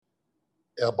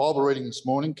Our Bible reading this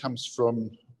morning comes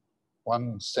from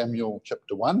 1 Samuel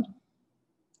chapter 1,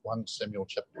 1 Samuel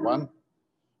chapter 1,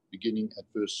 beginning at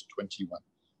verse 21.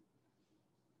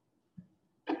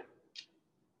 And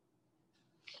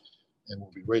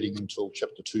we'll be reading until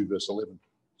chapter 2, verse 11.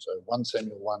 So 1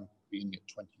 Samuel 1, beginning at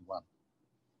 21.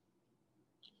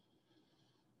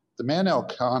 The man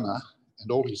Elkanah and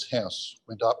all his house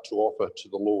went up to offer to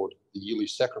the Lord the yearly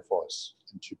sacrifice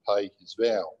and to pay his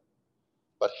vow.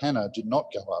 But Hannah did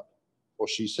not go up, for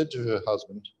she said to her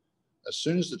husband, "As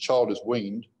soon as the child is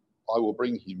weaned, I will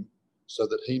bring him, so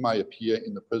that he may appear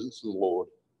in the presence of the Lord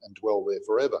and dwell there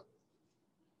forever."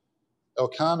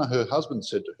 Elkanah, her husband,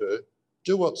 said to her,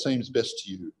 "Do what seems best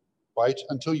to you. Wait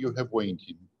until you have weaned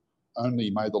him.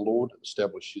 Only may the Lord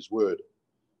establish his word."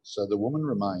 So the woman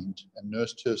remained and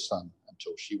nursed her son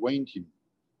until she weaned him.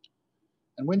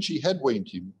 And when she had weaned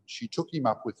him, she took him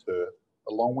up with her,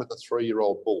 along with a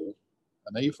 3-year-old bull,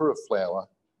 an ephah of flour,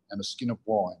 and a skin of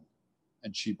wine.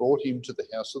 And she brought him to the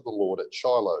house of the Lord at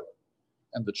Shiloh,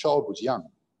 and the child was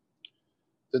young.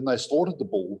 Then they slaughtered the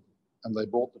bull, and they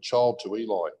brought the child to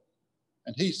Eli.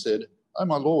 And he said, "O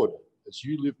my Lord, as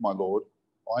you live, my Lord,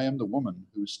 I am the woman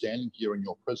who is standing here in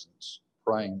your presence,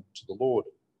 praying to the Lord.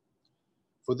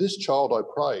 For this child I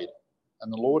prayed,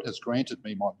 and the Lord has granted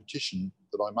me my petition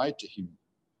that I made to him.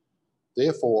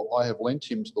 Therefore I have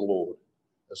lent him to the Lord.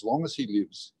 As long as he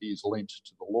lives, he is lent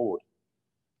to the Lord."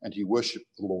 And he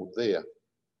worshipped the Lord there.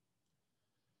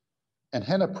 And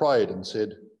Hannah prayed and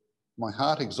said, "My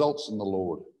heart exults in the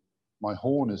Lord. My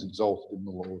horn is exalted in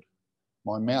the Lord.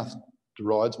 My mouth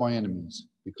derides my enemies,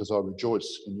 because I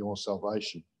rejoice in your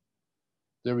salvation.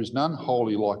 There is none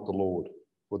holy like the Lord,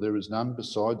 for there is none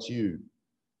besides you.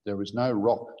 There is no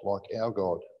rock like our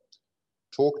God.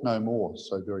 Talk no more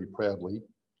so very proudly.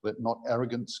 Let not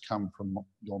arrogance come from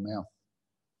your mouth.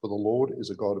 For the Lord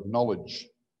is a God of knowledge,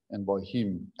 and by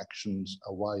him actions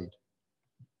are weighed.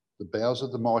 The bows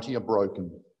of the mighty are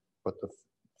broken, but the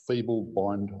feeble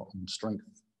bind on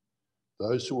strength.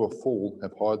 Those who are full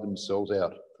have hired themselves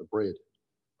out for bread,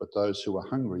 but those who are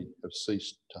hungry have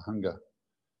ceased to hunger.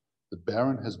 The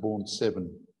barren has borne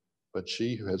 7, but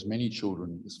she who has many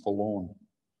children is forlorn.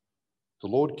 The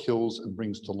Lord kills and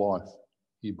brings to life.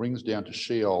 He brings down to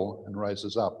Sheol and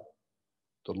raises up.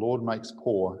 The Lord makes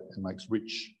poor and makes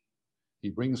rich. He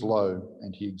brings low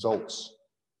and he exalts.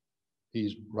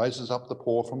 He raises up the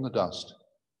poor from the dust.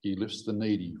 He lifts the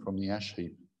needy from the ash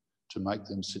heap to make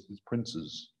them sit with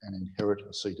princes and inherit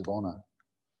a seat of honour.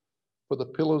 For the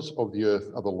pillars of the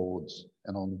earth are the Lord's,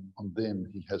 and on them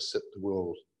he has set the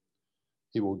world.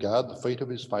 He will guard the feet of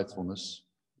his faithfulness,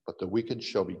 but the wicked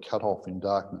shall be cut off in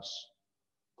darkness.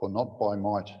 For not by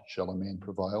might shall a man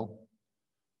prevail.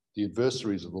 The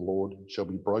adversaries of the Lord shall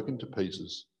be broken to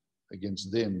pieces.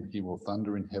 Against them he will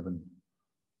thunder in heaven.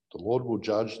 The Lord will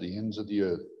judge the ends of the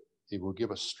earth. He will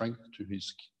give strength to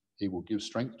his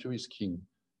king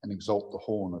and exalt the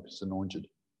horn of his anointed.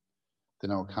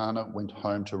 Then Elkanah went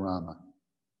home to Ramah,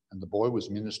 and the boy was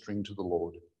ministering to the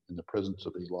Lord in the presence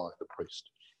of Eli the priest.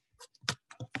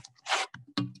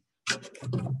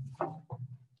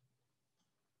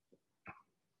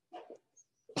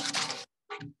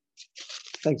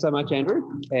 Thanks so much,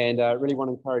 Andrew. And I really want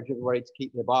to encourage everybody to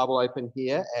keep their Bible open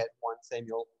here at 1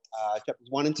 Samuel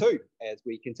chapters 1 and 2 as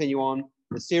we continue on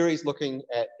the series looking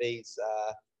at these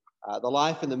the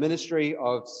life and the ministry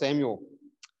of Samuel.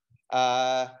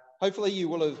 Hopefully you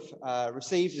will have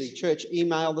received the church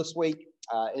email this week.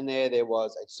 In there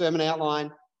was a sermon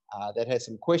outline that has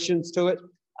some questions to it,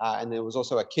 and there was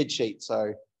also a kid sheet.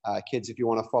 So kids, if you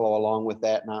want to follow along with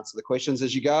that and answer the questions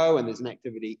as you go, and there's an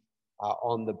activity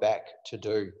on the back to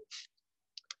do.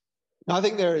 Now, I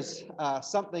think there is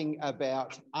something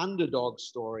about underdog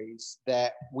stories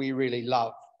that we really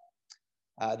love.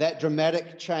 That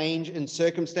dramatic change in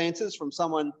circumstances from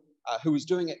someone who is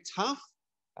doing it tough,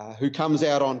 who comes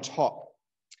out on top.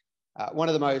 One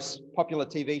of the most popular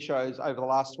TV shows over the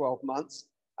last 12 months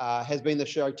has been the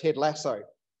show Ted Lasso,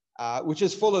 which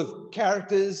is full of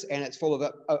characters, and it's full of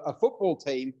a football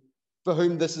team for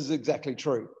whom this is exactly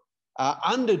true.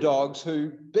 Underdogs who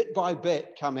bit by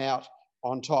bit come out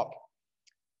on top.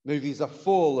 Movies are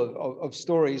full of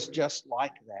stories just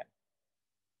like that.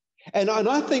 And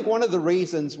I think one of the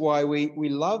reasons why we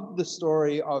love the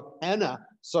story of Hannah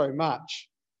so much,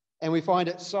 and we find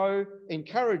it so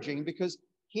encouraging, because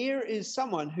here is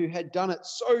someone who had done it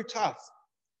so tough.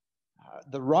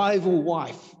 The rival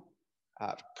wife,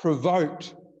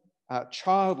 provoked,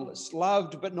 childless,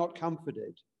 loved but not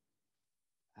comforted.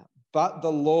 But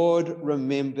the Lord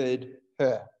remembered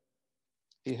her.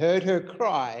 He heard her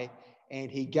cry and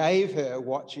he gave her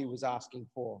what she was asking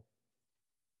for.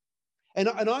 And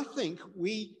I think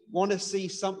we want to see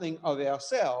something of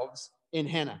ourselves in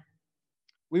Hannah.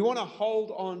 We want to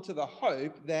hold on to the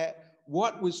hope that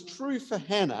what was true for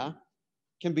Hannah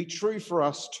can be true for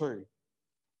us too.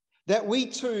 That we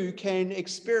too can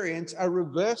experience a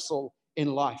reversal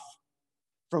in life,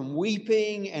 from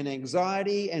weeping and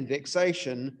anxiety and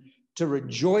vexation to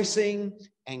rejoicing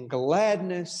and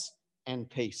gladness and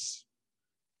peace.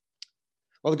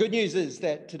 Well, the good news is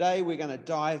that today we're going to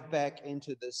dive back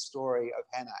into this story of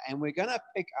Hannah, and we're going to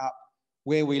pick up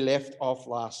where we left off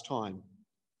last time.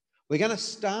 We're going to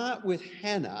start with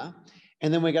Hannah,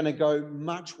 and then we're going to go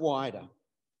much wider,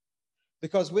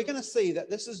 because we're going to see that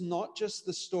this is not just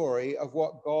the story of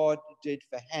what God did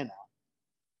for Hannah.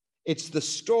 It's the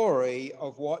story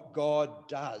of what God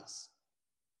does.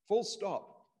 Full stop.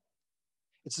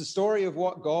 It's the story of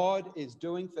what God is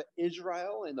doing for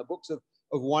Israel in the books of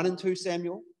 1 and 2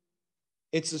 Samuel.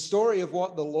 It's the story of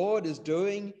what the Lord is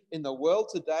doing in the world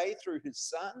today through his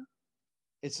Son.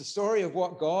 It's the story of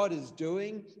what God is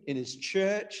doing in his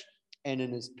church and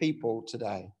in his people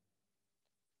today.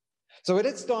 So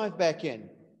let's dive back in.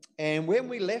 And when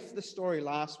we left the story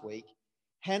last week,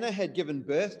 Hannah had given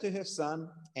birth to her son,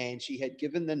 and she had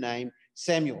given the name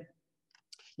Samuel.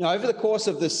 Now, over the course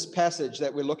of this passage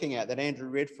that we're looking at, that Andrew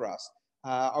read for us,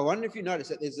 I wonder if you notice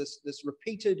that there's this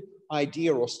repeated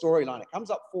idea or storyline. It comes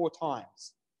up 4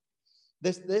 times.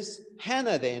 This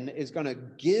Hannah then is going to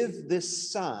give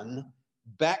this son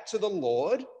back to the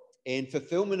Lord in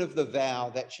fulfillment of the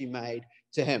vow that she made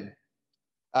to him.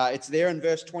 It's there in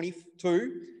verse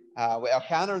 22, where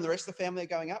Elkanah and the rest of the family are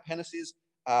going up. Hannah says,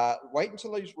 wait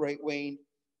until he's weaned,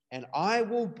 and I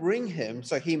will bring him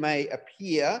so he may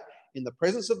appear in the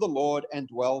presence of the Lord and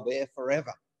dwell there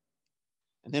forever.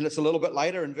 And then it's a little bit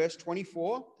later in verse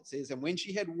 24, it says, and when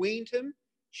she had weaned him,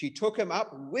 she took him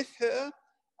up with her,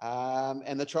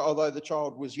 and although the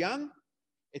child was young,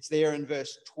 it's there in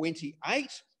verse 28,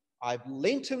 I've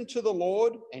lent him to the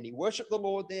Lord, and he worshipped the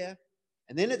Lord there.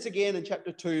 And then it's again in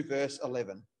chapter 2, verse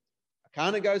 11.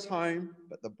 Elkanah goes home,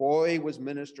 but the boy was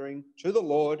ministering to the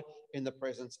Lord in the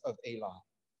presence of Eli.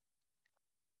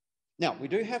 Now, we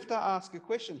do have to ask a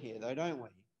question here, though, don't we?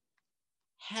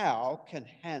 How can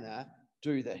Hannah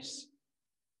do this?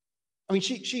 I mean,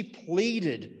 she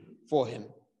pleaded for him.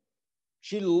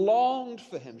 She longed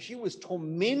for him. She was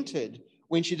tormented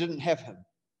when she didn't have him.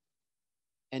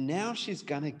 And now she's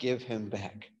going to give him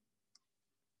back.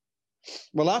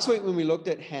 Well, last week when we looked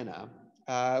at Hannah,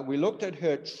 we looked at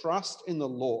her trust in the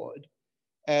Lord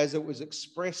as it was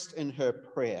expressed in her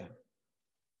prayer.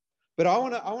 But I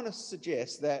want to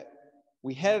suggest that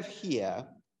we have here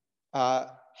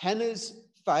Hannah's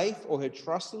faith or her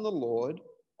trust in the Lord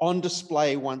on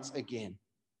display once again.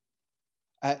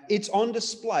 It's on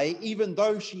display even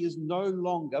though she is no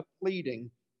longer pleading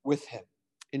with him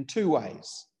in 2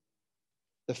 ways.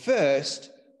 The first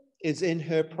is in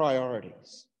her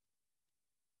priorities.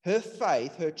 Her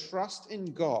faith, her trust in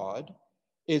God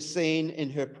is seen in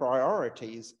her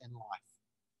priorities in life.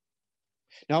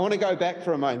 Now, I want to go back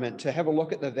for a moment to have a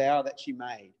look at the vow that she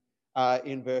made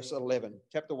in verse 11,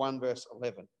 chapter 1, verse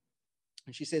 11.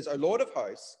 And she says, O Lord of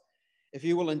hosts, if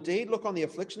you will indeed look on the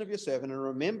affliction of your servant and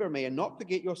remember me and not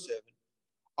forget your servant,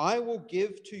 I will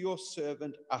give to your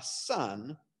servant a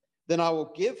son, then I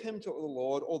will give him to the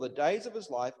Lord all the days of his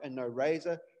life, and no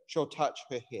razor shall touch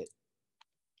her head.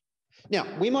 Now,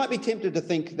 we might be tempted to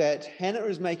think that Hannah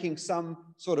is making some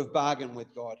sort of bargain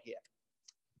with God here.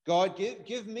 God,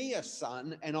 give me a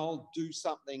son and I'll do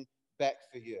something back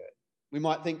for you. We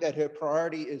might think that her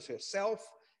priority is herself.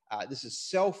 This is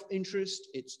self-interest.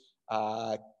 It's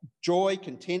joy,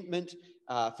 contentment,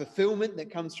 fulfillment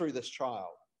that comes through this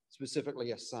child,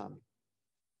 specifically a son.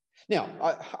 Now,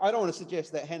 I don't want to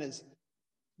suggest that Hannah's,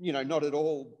 not at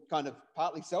all kind of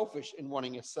partly selfish in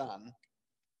wanting a son.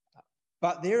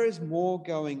 But there is more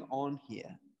going on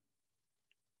here.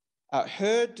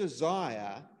 Her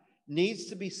desire needs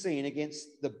to be seen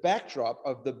against the backdrop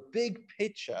of the big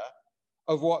picture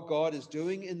of what God is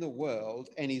doing in the world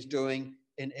and he's doing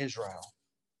in Israel.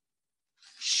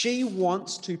 She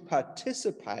wants to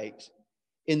participate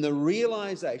in the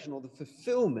realization or the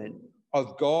fulfillment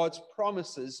of God's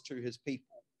promises to his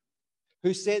people,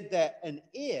 who said that an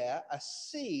heir, a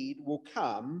seed, will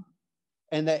come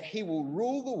and that he will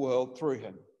rule the world through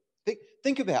him.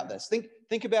 Think about this.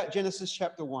 Think about Genesis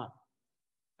chapter 1.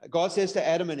 God says to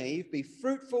Adam and Eve, be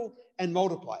fruitful and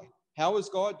multiply. How is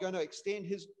God going to extend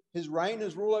his reign,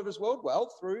 his rule over his world?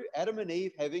 Well, through Adam and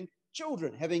Eve having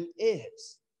children, having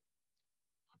heirs.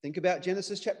 Think about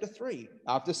Genesis chapter 3.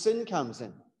 After sin comes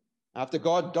in, after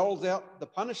God doles out the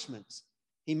punishments,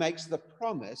 he makes the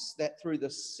promise that through the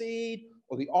seed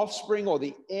or the offspring or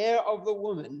the heir of the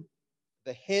woman,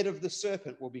 the head of the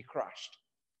serpent will be crushed.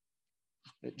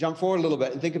 Jump forward a little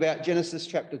bit and think about Genesis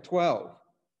chapter 12,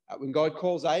 when God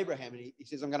calls Abraham and he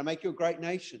says, I'm going to make you a great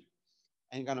nation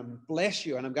and I'm going to bless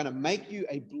you and I'm going to make you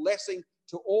a blessing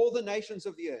to all the nations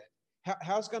of the earth.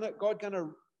 How's God going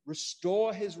to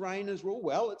restore his reign and rule?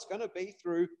 Well, it's going to be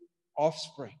through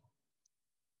offspring.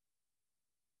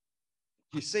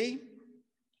 You see,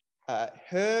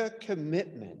 her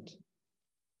commitment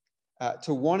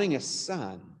to wanting a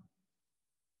son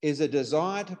is a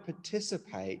desire to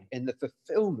participate in the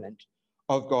fulfillment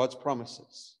of God's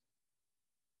promises.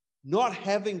 Not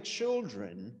having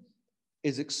children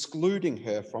is excluding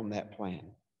her from that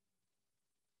plan.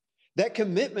 That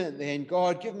commitment then,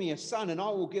 God, give me a son and I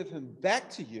will give him back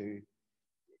to you,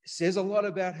 says a lot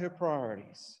about her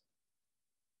priorities.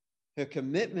 Her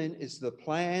commitment is the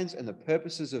plans and the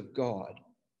purposes of God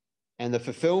and the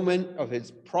fulfillment of his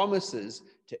promises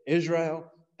to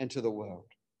Israel and to the world.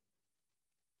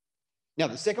 Now,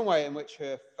 the second way in which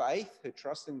her faith, her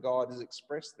trust in God is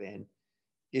expressed then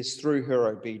is through her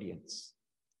obedience.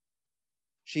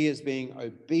 She is being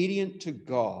obedient to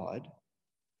God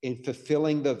in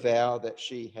fulfilling the vow that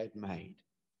she had made.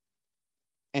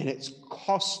 And it's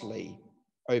costly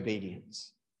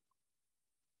obedience.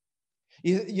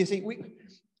 You think,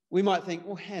 we might think,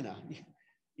 well, Hannah,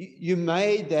 you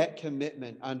made that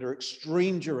commitment under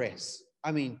extreme duress.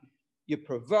 I mean, you're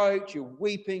provoked, you're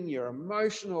weeping, you're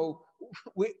emotional.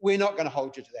 We're not going to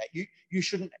hold you to that. You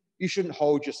shouldn't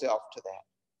hold yourself to that.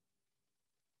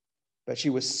 But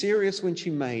she was serious when she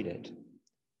made it.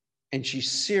 And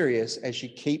she's serious as she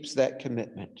keeps that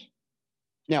commitment.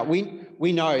 Now,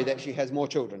 we know that she has more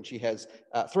children. She has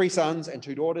 3 sons and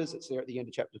 2 daughters. It's there at the end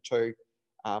of chapter 2.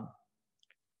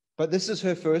 But this is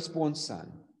her firstborn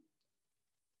son.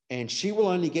 And she will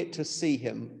only get to see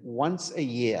him once a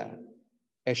year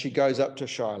as she goes up to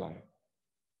Shiloh.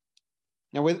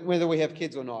 Now, whether we have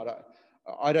kids or not,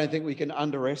 I don't think we can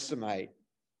underestimate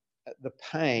the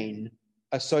pain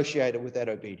associated with that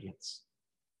obedience.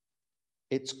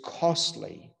 It's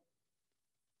costly,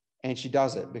 and she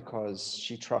does it because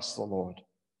she trusts the Lord.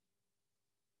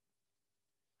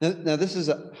 Now this is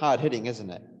hard-hitting, isn't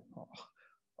it?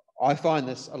 I find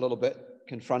this a little bit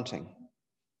confronting.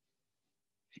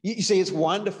 You see, it's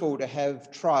wonderful to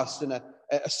have trust in a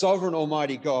sovereign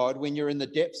almighty God when you're in the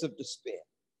depths of despair,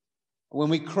 when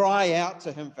we cry out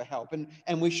to him for help,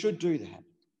 and we should do that.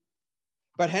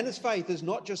 But Hannah's faith is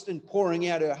not just in pouring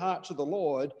out her heart to the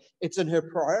Lord, it's in her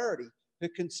priority, her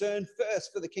concern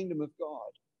first for the kingdom of God.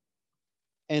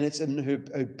 And it's in her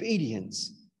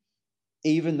obedience,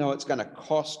 even though it's going to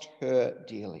cost her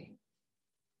dearly.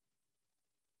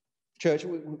 Church,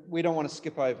 we don't want to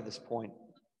skip over this point.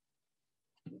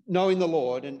 Knowing the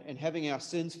Lord and having our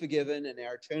sins forgiven and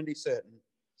our eternity certain,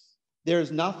 there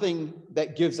is nothing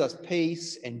that gives us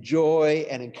peace and joy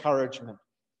and encouragement.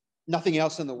 Nothing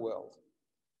else in the world.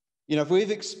 You know, if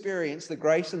we've experienced the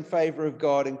grace and favor of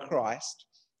God in Christ,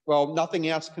 well, nothing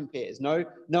else compares. No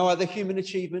other human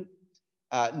achievement,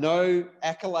 no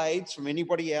accolades from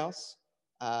anybody else,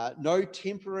 no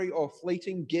temporary or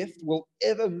fleeting gift will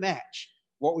ever match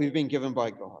what we've been given by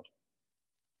God.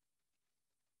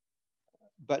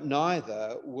 But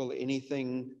neither will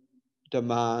anything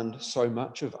demand so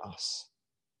much of us.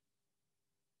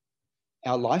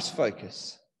 Our life's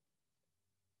focus,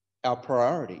 our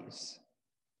priorities,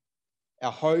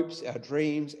 our hopes, our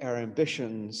dreams, our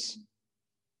ambitions,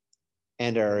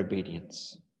 and our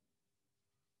obedience.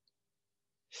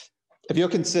 If you're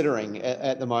considering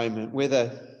at the moment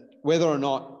whether or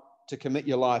not to commit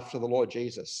your life to the Lord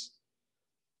Jesus,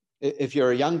 if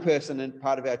you're a young person and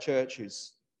part of our church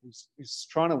who's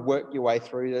trying to work your way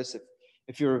through this,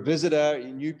 if you're a visitor,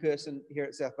 a new person here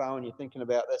at South Bowen, you're thinking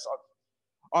about this,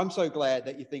 I'm so glad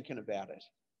that you're thinking about it.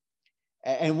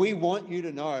 And we want you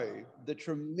to know the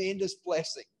tremendous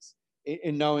blessings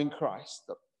in knowing Christ,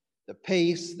 the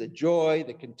peace, the joy,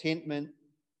 the contentment,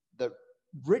 the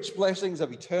rich blessings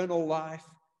of eternal life,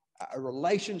 a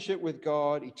relationship with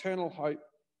God, eternal hope.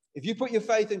 If you put your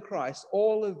faith in Christ,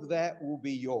 all of that will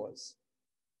be yours.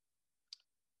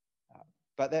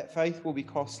 But that faith will be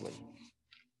costly.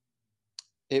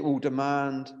 It will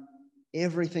demand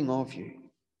everything of you.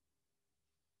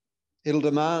 It'll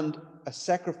demand a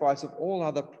sacrifice of all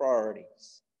other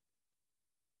priorities.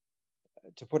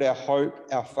 To put our hope,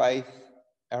 our faith,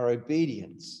 our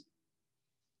obedience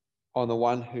on the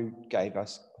one who gave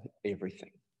us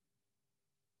everything.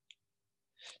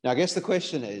 Now, I guess the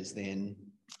question is then,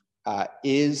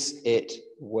 is it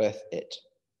worth it?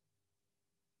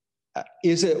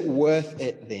 Is it worth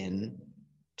it then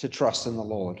to trust in the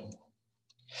Lord.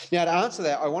 Now, to answer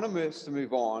that, I want to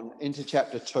move on into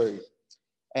chapter 2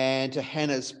 and to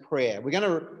Hannah's prayer. We're going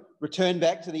to return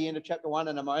back to the end of chapter 1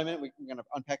 in a moment. We're going to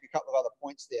unpack a couple of other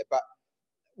points there, but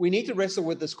we need to wrestle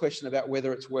with this question about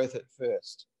whether it's worth it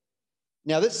first.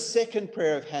 Now, this second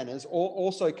prayer of Hannah's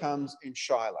also comes in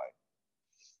Shiloh.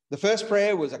 The first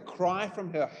prayer was a cry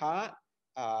from her heart,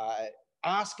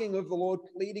 asking of the Lord,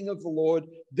 pleading of the Lord.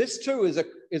 This too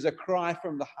is a cry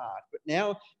from the heart, but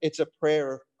now it's a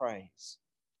prayer of praise.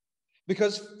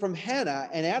 Because from Hannah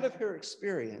and out of her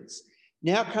experience,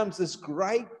 now comes this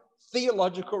great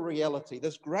theological reality,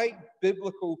 this great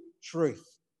biblical truth,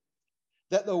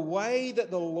 that the way that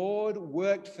the Lord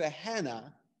worked for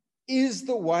Hannah is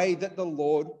the way that the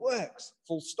Lord works,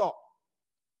 full stop.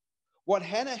 What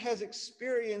Hannah has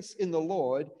experienced in the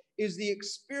Lord is the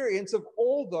experience of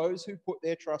all those who put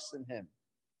their trust in him.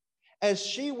 As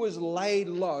she was laid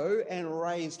low and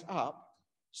raised up,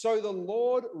 so the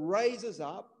Lord raises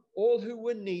up all who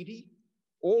were needy,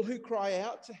 all who cry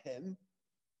out to him,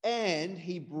 and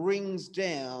he brings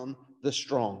down the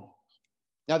strong.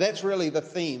 Now, that's really the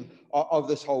theme of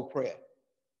this whole prayer.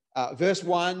 Verse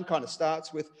 1 kind of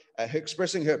starts with her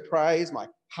expressing her praise. My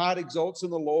heart exalts in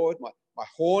the Lord. My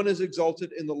horn is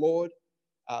exalted in the Lord.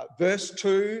 Verse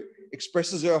 2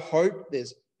 expresses her hope.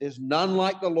 There's none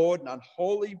like the Lord, none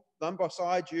holy, none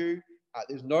beside you.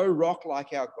 There's no rock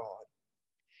like our God.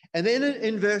 And then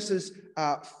in verses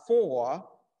 4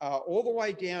 all the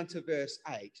way down to verse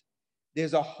 8,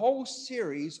 there's a whole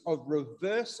series of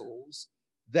reversals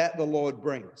that the Lord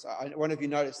brings. I wonder if you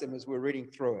noticed them as we're reading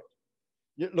through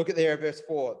it. Look at there, verse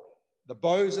 4. The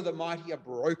bows of the mighty are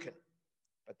broken,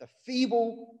 but the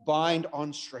feeble bind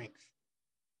on strength.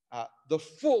 The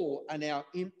full are now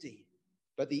empty,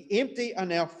 but the empty are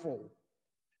now full.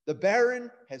 The barren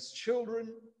has children.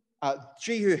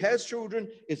 She who has children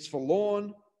is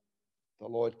forlorn. The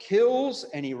Lord kills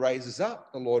and he raises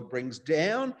up. The Lord brings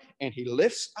down and he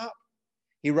lifts up.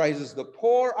 He raises the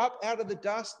poor up out of the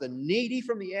dust, the needy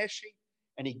from the ash heap,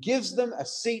 and he gives them a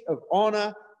seat of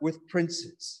honor with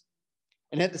princes.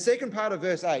 And at the second part of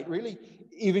verse 8 really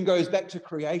even goes back to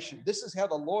creation. This is how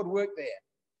the Lord worked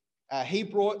there. He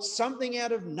brought something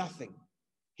out of nothing.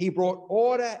 He brought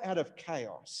order out of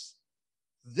chaos.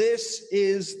 This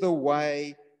is the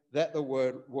way that the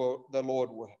Lord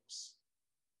works.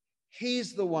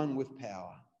 He's the one with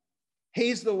power.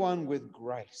 He's the one with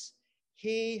grace.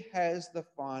 He has the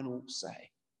final say.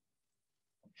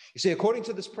 You see, according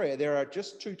to this prayer, there are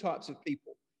just two types of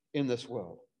people in this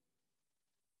world.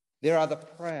 There are the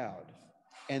proud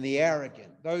and the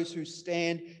arrogant, those who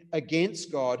stand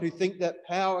against God, who think that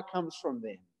power comes from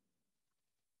them.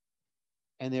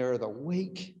 And there are the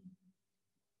weak,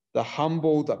 the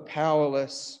humble, the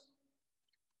powerless,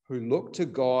 who look to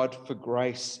God for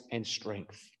grace and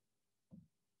strength.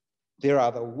 There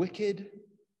are the wicked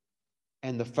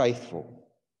and the faithful.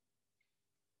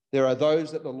 There are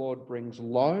those that the Lord brings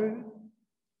low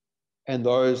and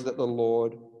those that the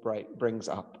Lord brings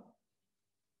up.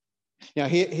 Now,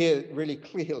 here really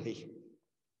clearly,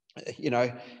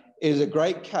 is a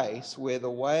great case where the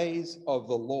ways of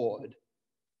the Lord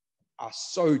are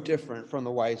so different from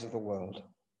the ways of the world.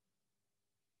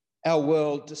 Our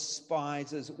world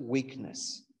despises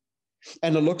weakness,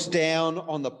 and it looks down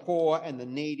on the poor and the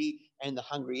needy and the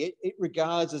hungry. It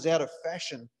regards as out of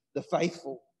fashion the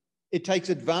faithful. It takes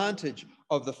advantage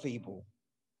of the feeble.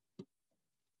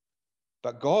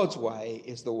 But God's way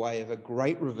is the way of a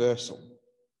great reversal.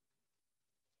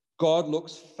 God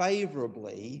looks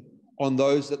favorably on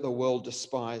those that the world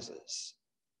despises,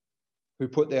 who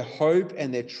put their hope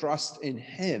and their trust in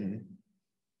him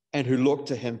and who look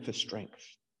to him for strength.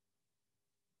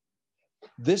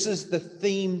 This is the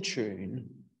theme tune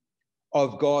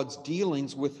of God's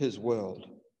dealings with his world.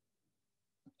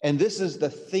 And this is the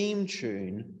theme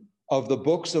tune of the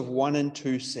books of 1 and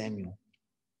 2 Samuel.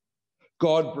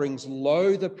 God brings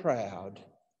low the proud,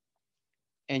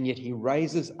 and yet he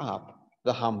raises up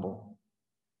the humble.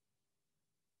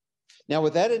 Now,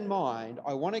 with that in mind,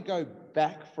 I want to go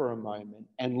back for a moment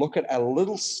and look at a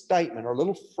little statement or a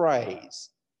little phrase.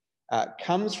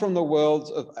 Comes from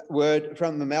the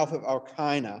from the mouth of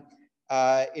Elkanah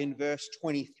in verse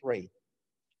 23.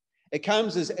 It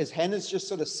comes as Hannah's just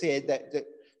sort of said that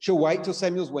she'll wait till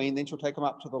Samuel's weaned, then she'll take him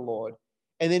up to the Lord.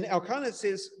 And then Elkanah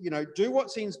says, do what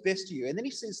seems best to you. And then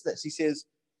he says this, he says,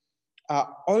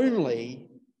 only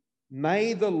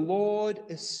may the Lord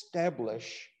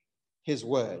establish his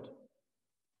word.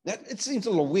 Now, it seems a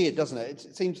little weird, doesn't it?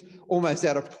 It seems almost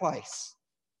out of place.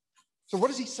 So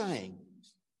what is he saying?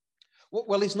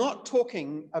 Well, he's not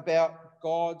talking about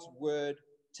God's word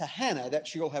to Hannah that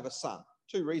she'll have a son.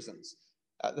 Two reasons.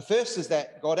 The first is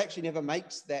that God actually never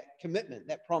makes that commitment,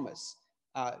 that promise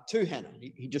to Hannah.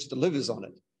 He just delivers on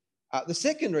it. The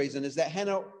second reason is that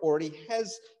Hannah already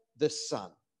has this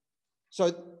son.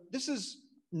 So this is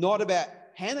not about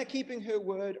Hannah keeping her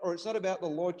word, or it's not about the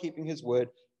Lord keeping his word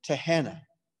to Hannah.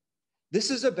 This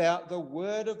is about the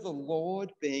word of the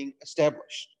Lord being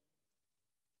established.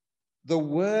 The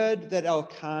word that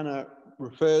Elkanah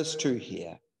refers to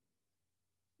here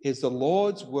is the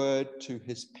Lord's word to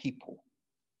his people.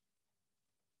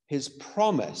 His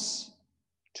promise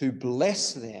to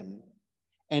bless them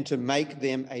and to make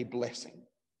them a blessing.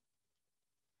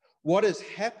 What is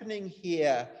happening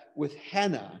here with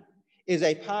Hannah is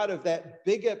a part of that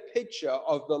bigger picture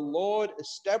of the Lord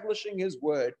establishing his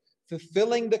word,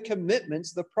 fulfilling the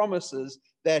commitments, the promises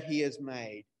that he has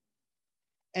made.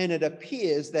 And it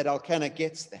appears that Elkanah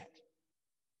gets that.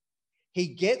 He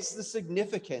gets the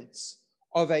significance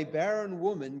of a barren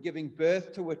woman giving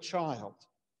birth to a child,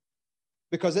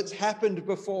 because it's happened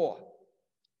before.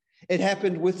 It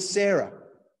happened with Sarah.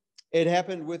 It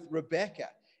happened with Rebecca.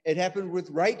 It happened with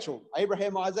Rachel,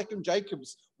 Abraham, Isaac, and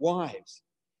Jacob's wives.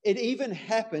 It even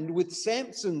happened with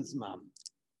Samson's mum.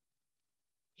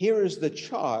 Here is the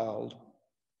child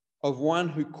of one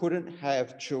who couldn't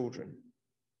have children.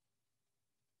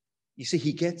 You see,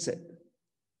 he gets it.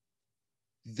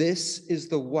 This is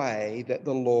the way that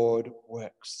the Lord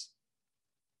works.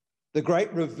 The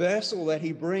great reversal that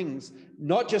he brings,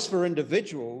 not just for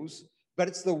individuals, but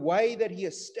it's the way that he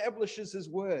establishes his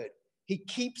word. He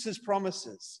keeps his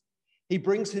promises. He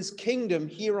brings his kingdom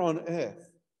here on earth.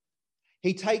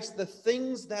 He takes the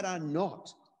things that are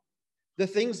not, the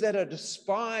things that are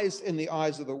despised in the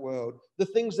eyes of the world, the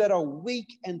things that are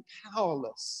weak and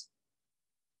powerless,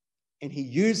 and he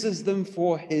uses them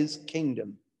for his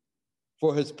kingdom,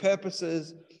 for his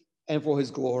purposes, and for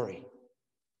his glory.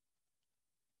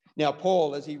 Now,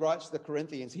 Paul, as he writes to the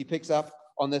Corinthians, he picks up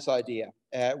on this idea.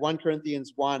 1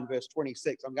 Corinthians 1, verse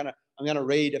 26. I'm going to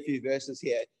read a few verses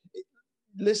here.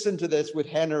 Listen to this with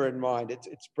Hannah in mind.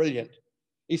 It's brilliant.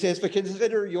 He says, "For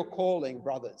consider your calling,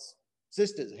 brothers,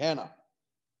 sisters," Hannah.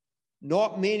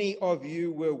 "Not many of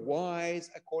you were wise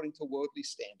according to worldly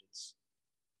standards.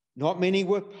 Not many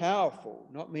were powerful.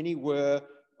 Not many were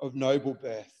of noble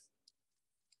birth.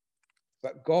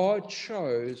 But God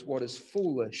chose what is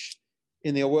foolish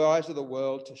in the eyes of the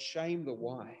world to shame the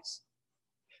wise.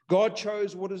 God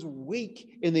chose what is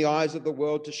weak in the eyes of the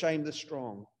world to shame the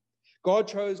strong. God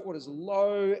chose what is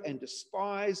low and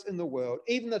despised in the world,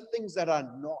 even the things that are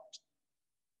not,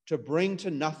 to bring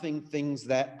to nothing things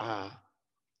that are,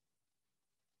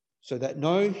 so that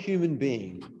no human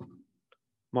being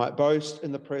might boast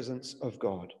in the presence of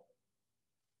God.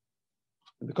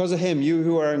 And because of him, you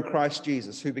who are in Christ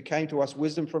Jesus, who became to us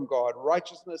wisdom from God,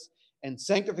 righteousness and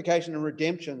sanctification and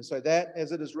redemption, so that,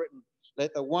 as it is written,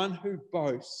 let the one who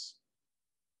boasts,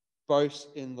 boast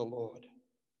in the Lord."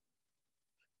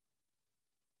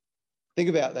 Think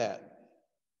about that.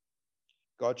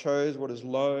 God chose what is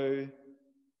low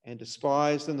and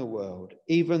despised in the world,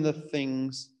 even the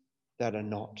things that are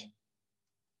not.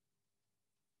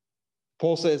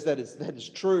 Paul says that is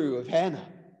true of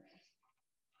Hannah.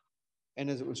 And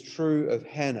as it was true of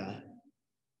Hannah,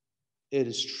 it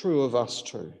is true of us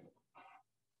too.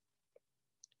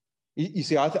 You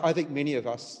see, I think many of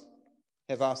us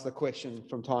have asked the question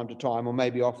from time to time, or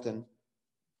maybe often,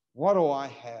 what do I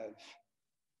have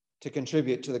to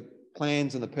contribute to the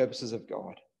plans and the purposes of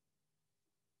God?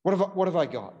 What have I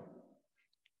got?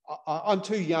 I'm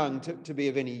too young to be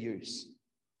of any use.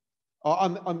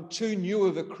 I'm too new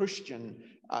of a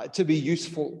Christian to be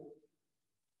useful.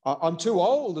 I'm too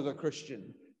old of a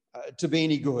Christian to be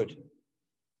any good.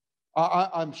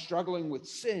 I'm struggling with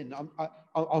sin.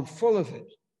 I'm full of it.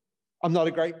 I'm not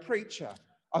a great preacher.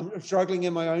 I'm struggling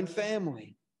in my own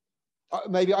family.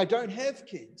 Maybe I don't have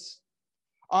kids.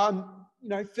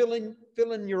 Fill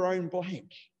in your own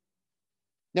blank.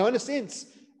 Now, in a sense,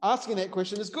 asking that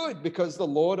question is good because the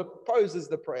Lord opposes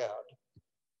the proud.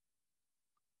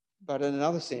 But in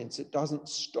another sense, it doesn't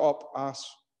stop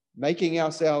us making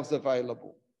ourselves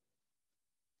available,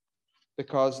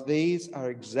 because these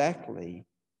are exactly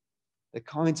the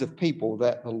kinds of people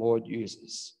that the Lord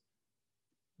uses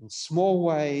in small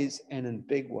ways and in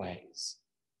big ways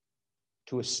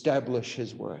to establish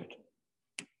his word.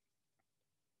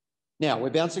 Now, we're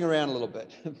bouncing around a little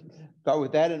bit, but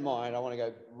with that in mind, I want to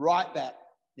go right back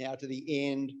now to the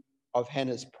end of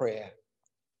Hannah's prayer,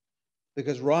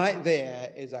 because right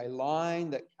there is a line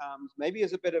that comes maybe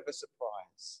as a bit of a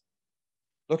surprise.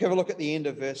 Have a look at the end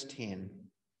of verse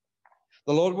 10.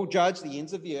 "The Lord will judge the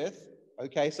ends of the earth."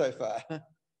 Okay, so far.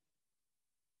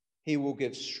 "He will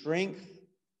give strength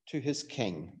to his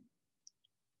king.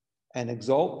 and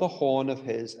exalt the horn of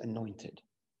his anointed.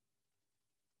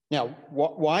 Now,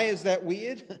 why is that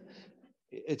weird?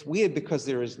 It's weird because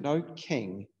there is no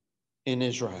king in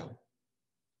Israel.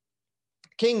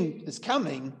 King is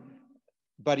coming,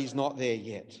 but he's not there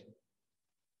yet.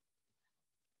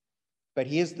 But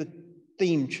here's the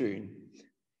theme tune.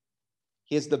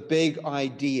 Here's the big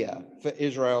idea for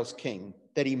Israel's king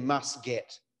that he must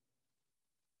get.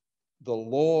 The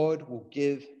Lord will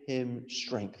give him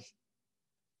strength.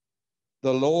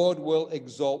 The Lord will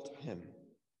exalt him.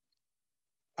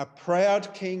 A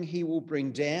proud king he will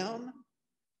bring down,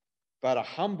 but a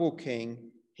humble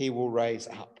king he will raise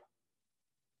up.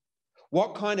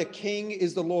 What kind of king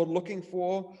is the Lord looking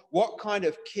for? What kind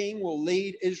of king will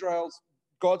lead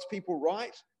God's people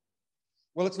right?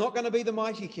 Well, it's not going to be the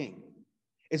mighty king.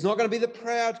 It's not going to be the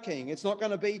proud king. It's not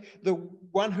going to be the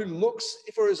one who looks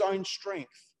for his own strength.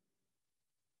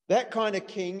 That kind of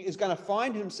king is going to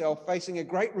find himself facing a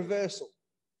great reversal.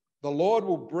 The Lord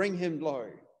will bring him low.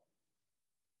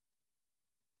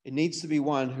 It needs to be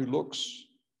one who looks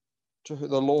to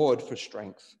the Lord for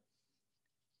strength,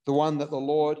 the one that the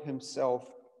Lord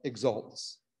himself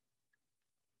exalts,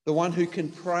 the one who can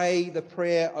pray the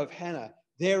prayer of Hannah.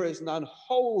 There is none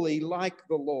holy like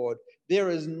the Lord. There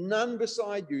is none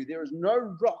beside you. There is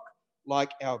no rock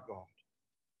like our God.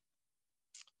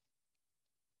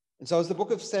 And so as the book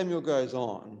of Samuel goes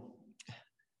on,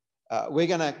 we're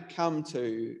going to come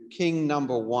to king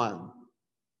number 1.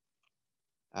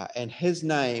 And his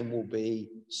name will be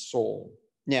Saul.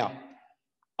 Now,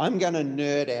 I'm going to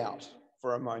nerd out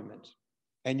for a moment.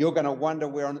 And you're going to wonder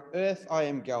where on earth I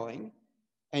am going.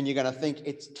 And you're going to think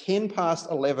it's 10 past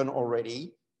 11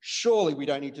 already. Surely we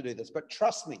don't need to do this. But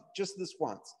trust me, just this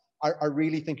once, I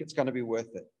really think it's going to be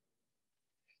worth it.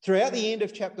 Throughout the end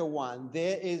of chapter 1,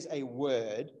 there is a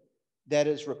word that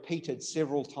is repeated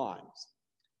several times.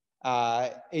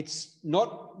 It's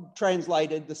not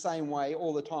translated the same way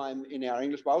all the time in our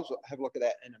English Bibles. We'll have a look at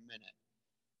that in a minute.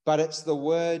 But it's the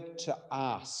word to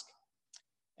ask.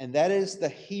 And that is the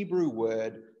Hebrew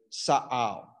word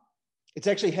sa'al. It's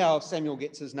actually how Samuel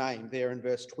gets his name there in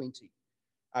verse 20.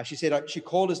 She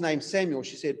called his name Samuel.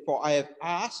 She said, for I have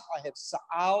asked, I have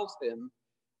sa'aled him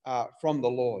from the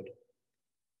Lord.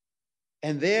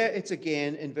 And there it's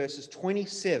again in verses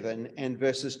 27 and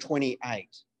verses 28.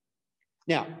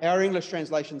 Now, our English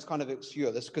translations kind of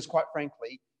obscure this because quite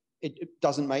frankly, it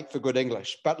doesn't make for good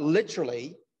English. But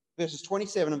literally, verses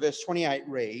 27 and verse 28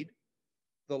 read,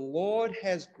 the Lord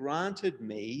has granted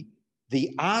me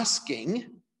the asking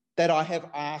that I have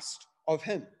asked of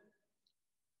him.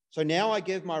 So now I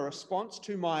give my response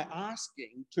to my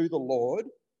asking to the Lord,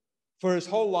 for his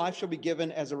whole life shall be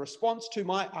given as a response to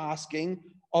my asking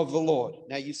of the Lord.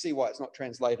 Now you see why it's not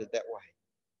translated that way.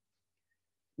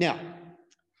 Now,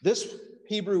 this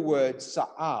Hebrew word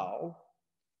sa'al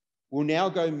will now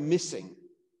go missing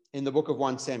in the book of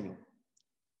 1 Samuel.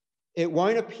 It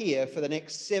won't appear for the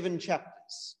next 7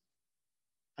 chapters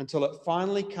until it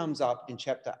finally comes up in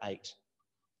chapter 8,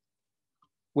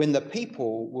 when the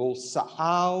people will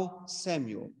sa'al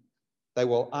Samuel. They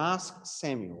will ask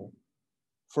Samuel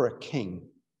for a king.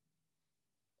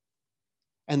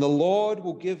 And the Lord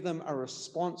will give them a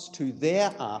response to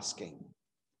their asking.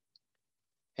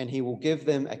 And he will give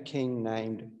them a king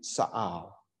named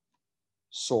Saul.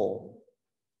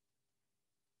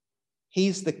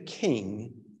 He's the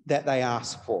king that they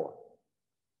ask for.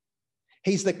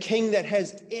 He's the king that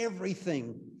has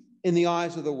everything in the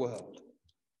eyes of the world.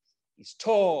 He's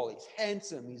tall, he's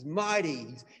handsome, he's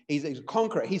mighty, he's a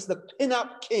conqueror. He's the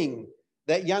pin-up king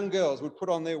that young girls would put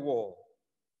on their wall.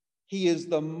 He is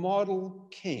the model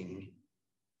king.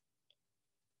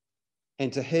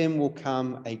 And to him will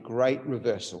come a great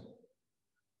reversal.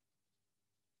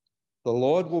 The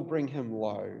Lord will bring him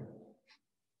low,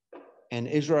 and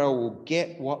Israel will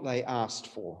get what they asked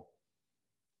for.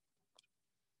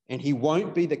 And he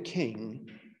won't be the king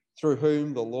through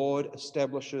whom the Lord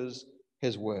establishes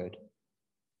his word,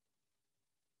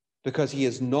 because he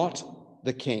is not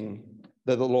the king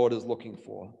that the Lord is looking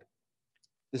for.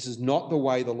 This is not the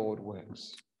way the Lord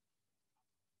works.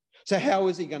 So how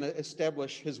is he going to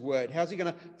establish his word? How's he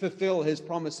going to fulfill his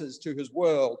promises to his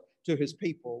world, to his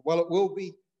people? Well, it will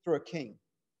be through a king.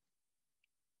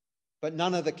 But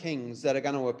none of the kings that are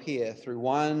going to appear through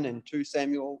 1 and 2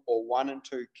 Samuel or 1 and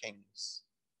 2 Kings.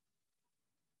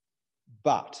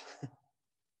 But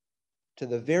to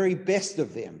the very best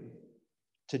of them,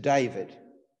 to David,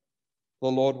 the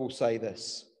Lord will say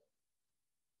this: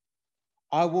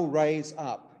 I will raise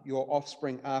up your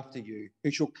offspring after you, who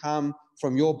shall come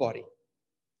from your body.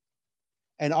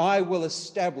 And I will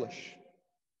establish,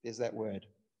 there's that word,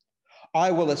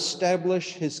 I will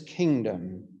establish his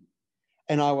kingdom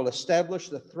and I will establish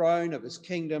the throne of his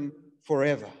kingdom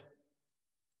forever.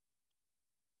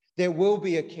 There will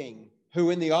be a king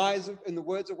who, in the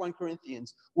words of 1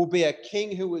 Corinthians, will be a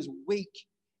king who is weak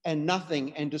and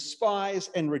nothing and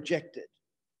despised and rejected.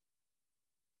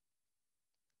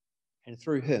 And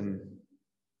through him,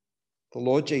 the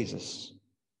Lord Jesus,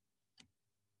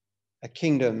 a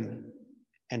kingdom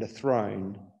and a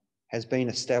throne has been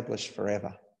established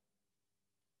forever.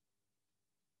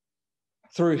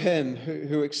 Through him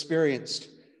who experienced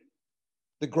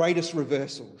the greatest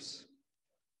reversals,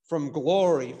 from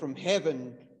glory, from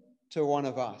heaven to one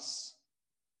of us,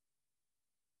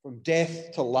 from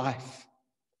death to life,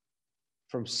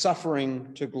 from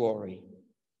suffering to glory.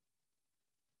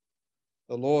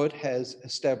 The Lord has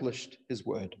established his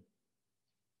word.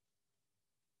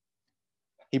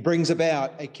 He brings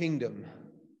about a kingdom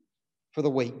for the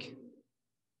weak,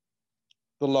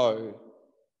 the low,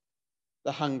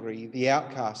 the hungry, the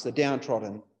outcast, the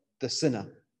downtrodden, the sinner.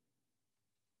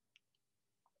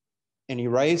 And he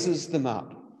raises them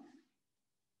up,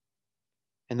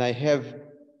 and they have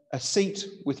a seat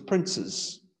with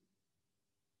princes,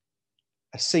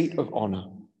 a seat of honor.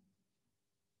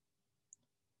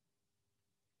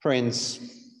 Friends,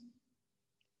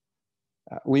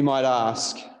 we might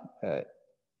ask,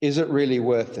 is it really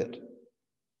worth it?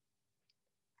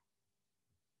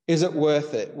 Is it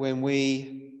worth it when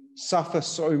we suffer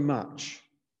so much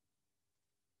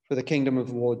for the kingdom of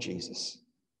the Lord Jesus?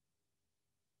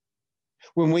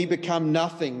 When we become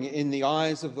nothing in the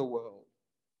eyes of the world?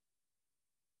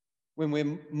 When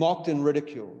we're mocked and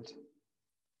ridiculed?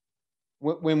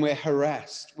 When we're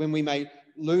harassed? When we may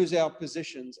lose our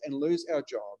positions and lose our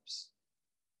jobs?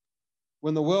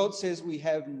 When the world says we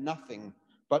have nothing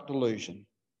but delusion?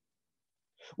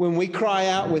 When we cry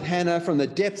out with Hannah from the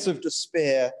depths of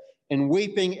despair and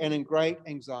weeping and in great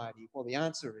anxiety? Well, the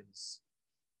answer is,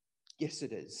 yes,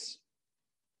 it is.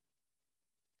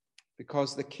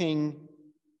 Because the King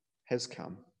has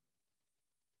come.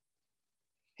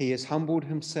 He has humbled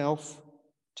himself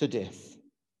to death.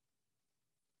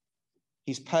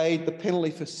 He's paid the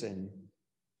penalty for sin.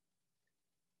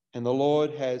 And the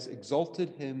Lord has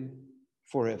exalted him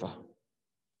forever.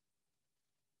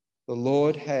 The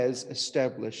Lord has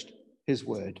established his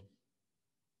word.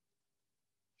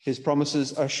 His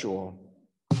promises are sure.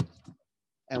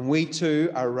 And we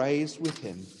too are raised with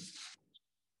him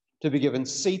to be given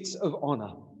seats of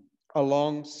honor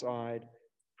alongside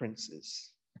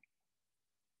princes.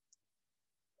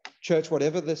 Church,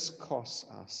 whatever this costs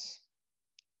us,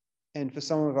 and for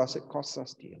some of us it costs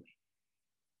us dearly,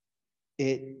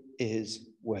 it is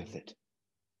worth it.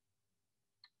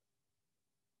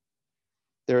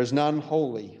 There is none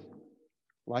holy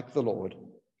like the Lord.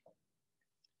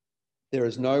 There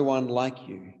is no one like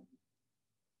you.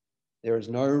 There is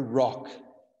no rock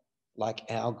like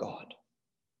our God.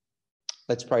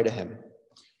 Let's pray to him.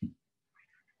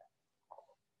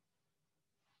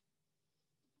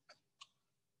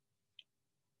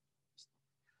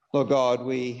 Lord God,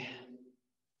 we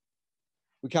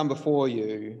come before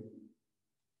you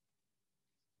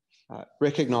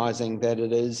recognizing that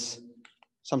it is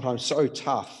sometimes so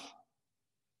tough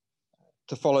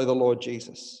to follow the Lord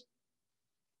Jesus.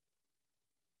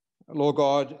 Lord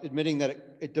God, admitting that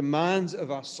it demands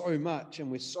of us so much and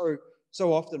we're so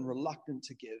often reluctant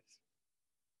to give.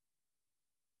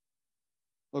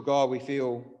 Lord God, we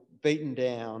feel beaten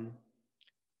down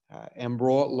and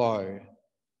brought low.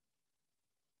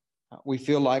 We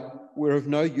feel like we're of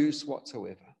no use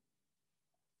whatsoever.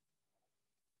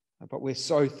 But we're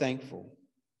so thankful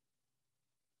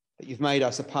that you've made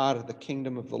us a part of the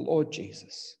kingdom of the Lord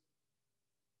Jesus.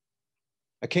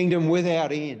 A kingdom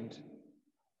without end.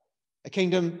 A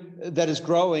kingdom that is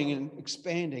growing and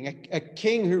expanding. A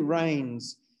king who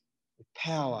reigns with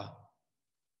power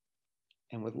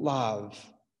and with love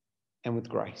and with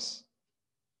grace.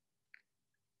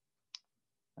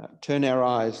 Turn our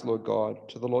eyes, Lord God,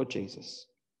 to the Lord Jesus.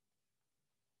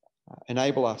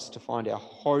 Enable us to find our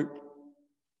hope,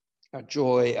 our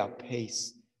joy, our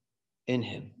peace in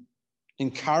him.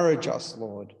 Encourage us,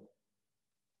 Lord,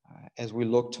 as we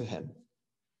look to him.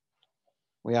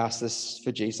 We ask this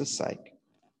for Jesus' sake.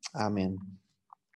 Amen.